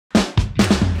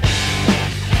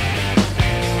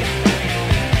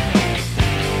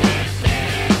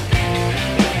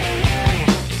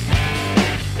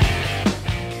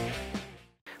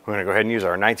going to go ahead and use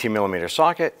our 19mm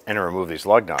socket and remove these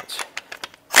lug nuts.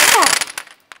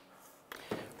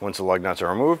 Once the lug nuts are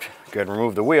removed, go ahead and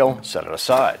remove the wheel, set it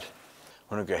aside.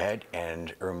 I'm going to go ahead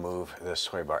and remove the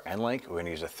sway bar end link. We're going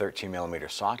to use a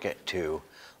 13mm socket to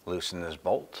loosen this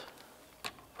bolt.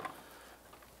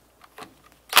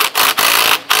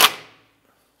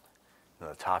 Now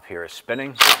the top here is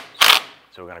spinning,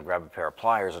 so we're going to grab a pair of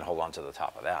pliers and hold on to the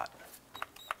top of that.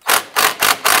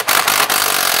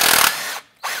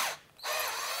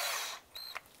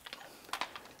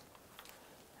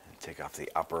 And take off the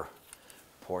upper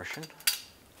portion.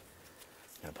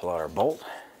 Going to pull out our bolt.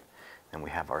 And we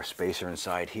have our spacer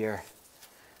inside here.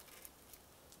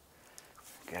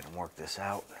 Go ahead and work this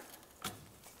out.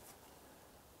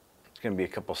 It's going to be a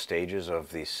couple stages of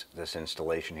this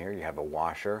installation here. You have a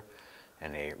washer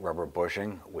and a rubber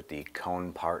bushing with the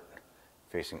cone part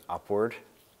facing upward.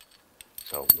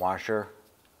 So washer,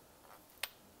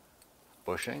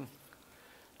 bushing,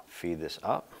 feed this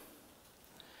up.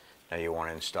 Now you want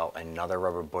to install another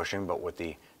rubber bushing but with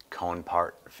the cone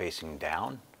part facing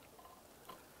down.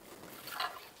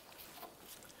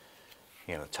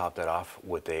 You're going to top that off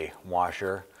with a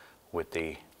washer with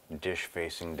the dish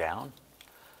facing down,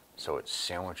 so it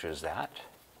sandwiches that.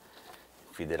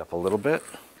 Feed that up a little bit.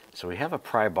 So we have a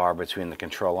pry bar between the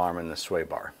control arm and the sway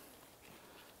bar.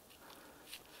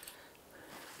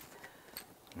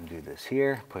 And do this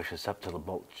here, push this up till the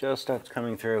bolt just starts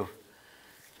coming through.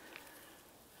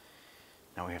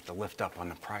 Now we have to lift up on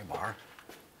the pry bar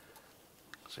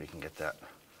so you can get that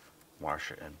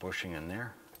washer and bushing in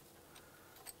there.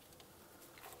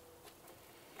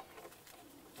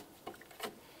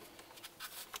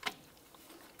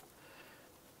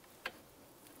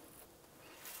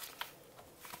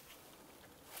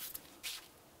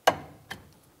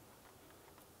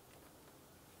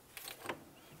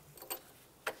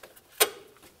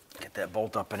 That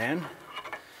bolt up and in.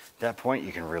 At that point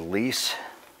you can release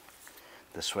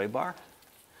the sway bar.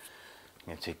 You're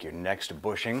going to take your next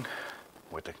bushing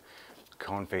with the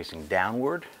cone facing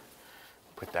downward,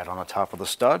 put that on the top of the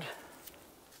stud.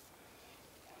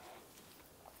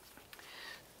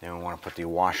 Then we want to put the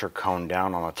washer cone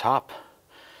down on the top,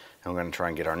 and we're going to try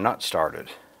and get our nut started.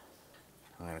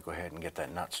 I'm going to go ahead and get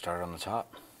that nut started on the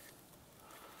top.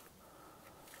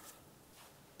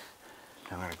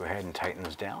 I'm going to go ahead and tighten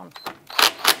this down.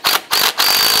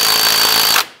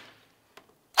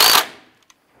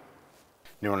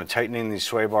 Now when I'm tightening these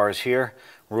sway bars here,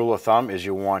 rule of thumb is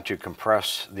you want to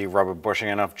compress the rubber bushing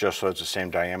enough just so it's the same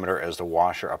diameter as the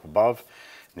washer up above.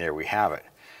 And there we have it.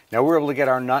 Now we're able to get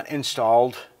our nut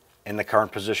installed in the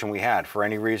current position we had. For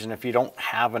any reason, if you don't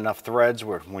have enough threads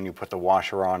where when you put the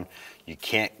washer on, you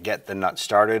can't get the nut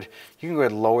started, you can go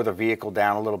ahead and lower the vehicle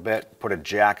down a little bit, put a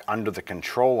jack under the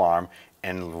control arm,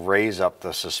 and raise up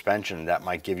the suspension. That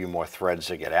might give you more threads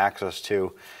to get access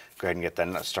to. Go ahead and get that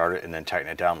nut started and then tighten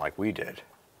it down like we did.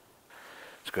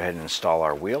 Let's go ahead and install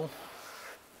our wheel.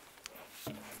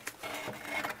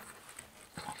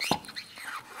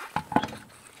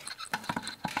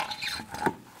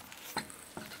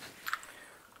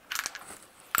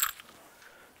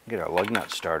 Get our lug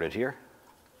nuts started here.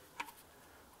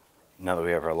 Now that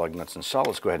we have our lug nuts installed,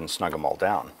 let's go ahead and snug them all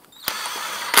down.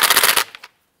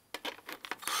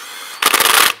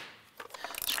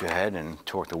 Go ahead and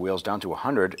torque the wheels down to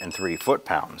 103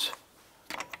 foot-pounds.